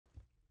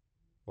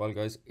Well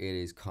guys, it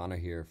is Connor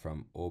here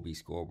from OB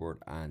Scoreboard,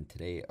 and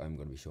today I'm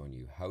going to be showing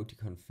you how to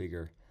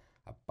configure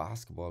a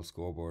basketball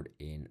scoreboard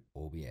in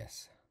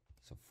OBS.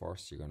 So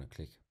first you're going to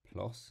click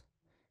plus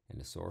in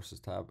the sources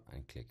tab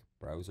and click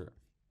browser.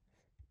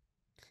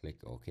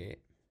 Click OK.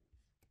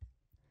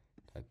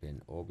 Type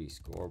in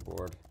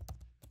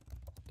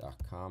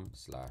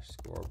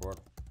obscoreboard.com/scoreboard.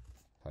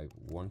 Type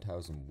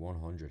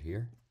 1100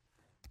 here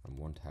and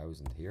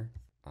 1000 here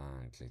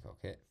and click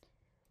OK.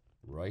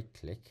 Right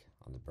click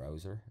on the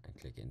browser and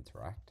click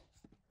interact.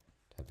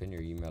 Type in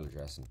your email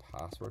address and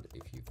password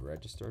if you've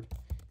registered.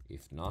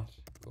 If not,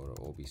 go to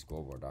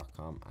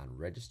obscoreboard.com and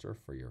register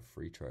for your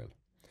free trial.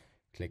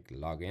 Click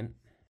login,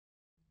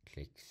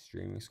 click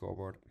streaming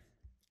scoreboard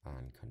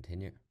and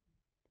continue.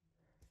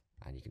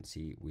 And you can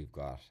see we've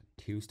got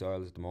two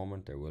styles at the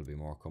moment. There will be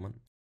more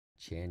coming.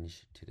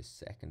 Change to the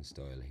second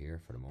style here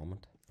for the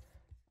moment.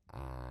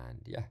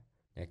 And yeah,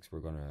 next we're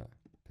going to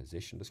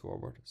position the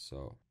scoreboard.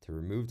 So to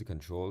remove the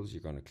controls,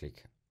 you're going to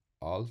click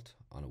Alt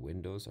on a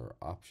Windows or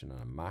Option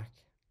on a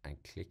Mac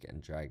and click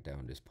and drag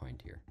down this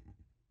point here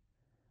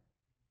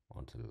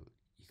until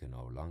you can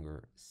no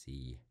longer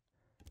see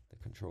the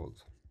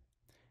controls.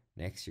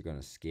 Next, you're going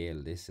to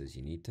scale this as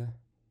you need to.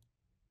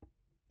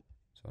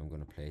 So I'm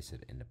going to place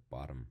it in the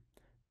bottom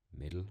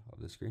middle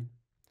of the screen,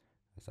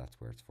 as that's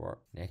where it's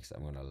for. Next,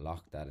 I'm going to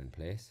lock that in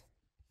place.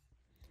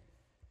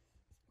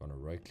 I'm going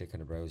to right click on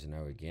the browser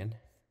now again.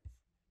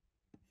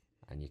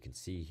 And you can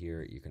see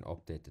here, you can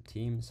update the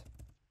teams.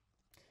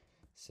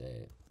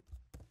 Say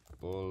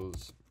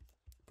Bulls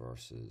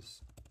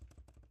versus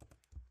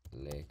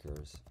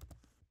Lakers.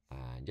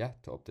 And yeah,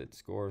 to update the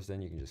scores,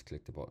 then you can just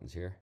click the buttons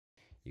here.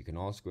 You can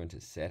also go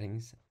into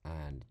settings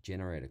and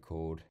generate a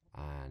code,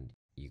 and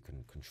you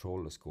can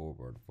control the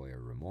scoreboard via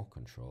remote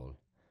control,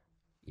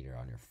 either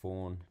on your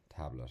phone,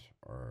 tablet,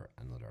 or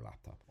another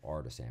laptop,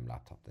 or the same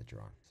laptop that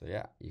you're on. So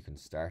yeah, you can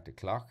start the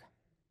clock.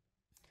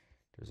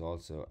 There's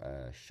also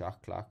a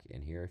shot clock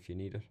in here if you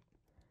need it.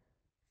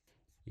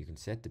 You can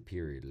set the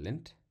period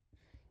length.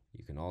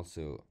 You can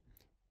also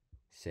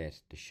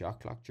set the shot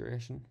clock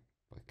duration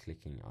by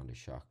clicking on the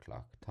shot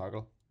clock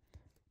toggle.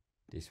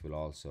 This will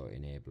also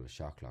enable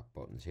shot clock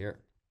buttons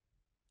here.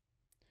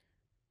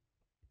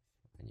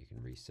 And you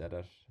can reset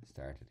it,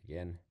 start it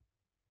again.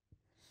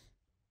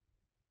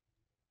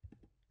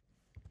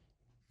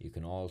 You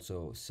can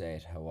also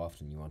set how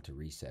often you want to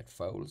reset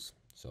fouls.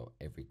 So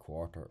every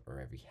quarter or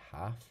every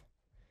half.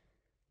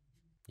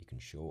 You can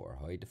show or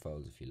hide the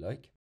fouls if you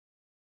like.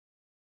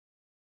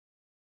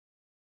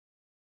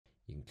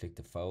 You can click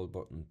the foul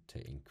button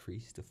to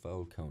increase the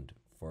foul count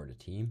for the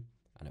team,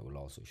 and it will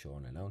also show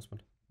an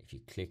announcement. If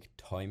you click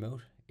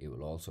timeout, it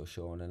will also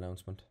show an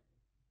announcement.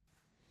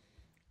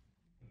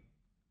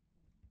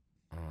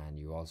 And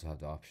you also have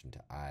the option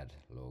to add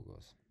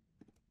logos.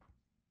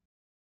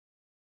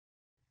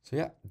 So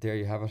yeah, there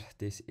you have it.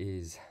 This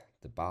is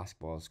the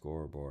basketball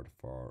scoreboard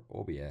for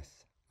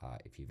OBS.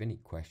 If you have any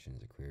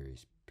questions or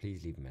queries,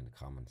 please leave them in the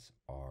comments,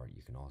 or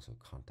you can also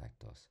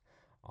contact us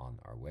on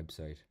our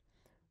website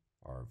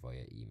or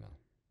via email.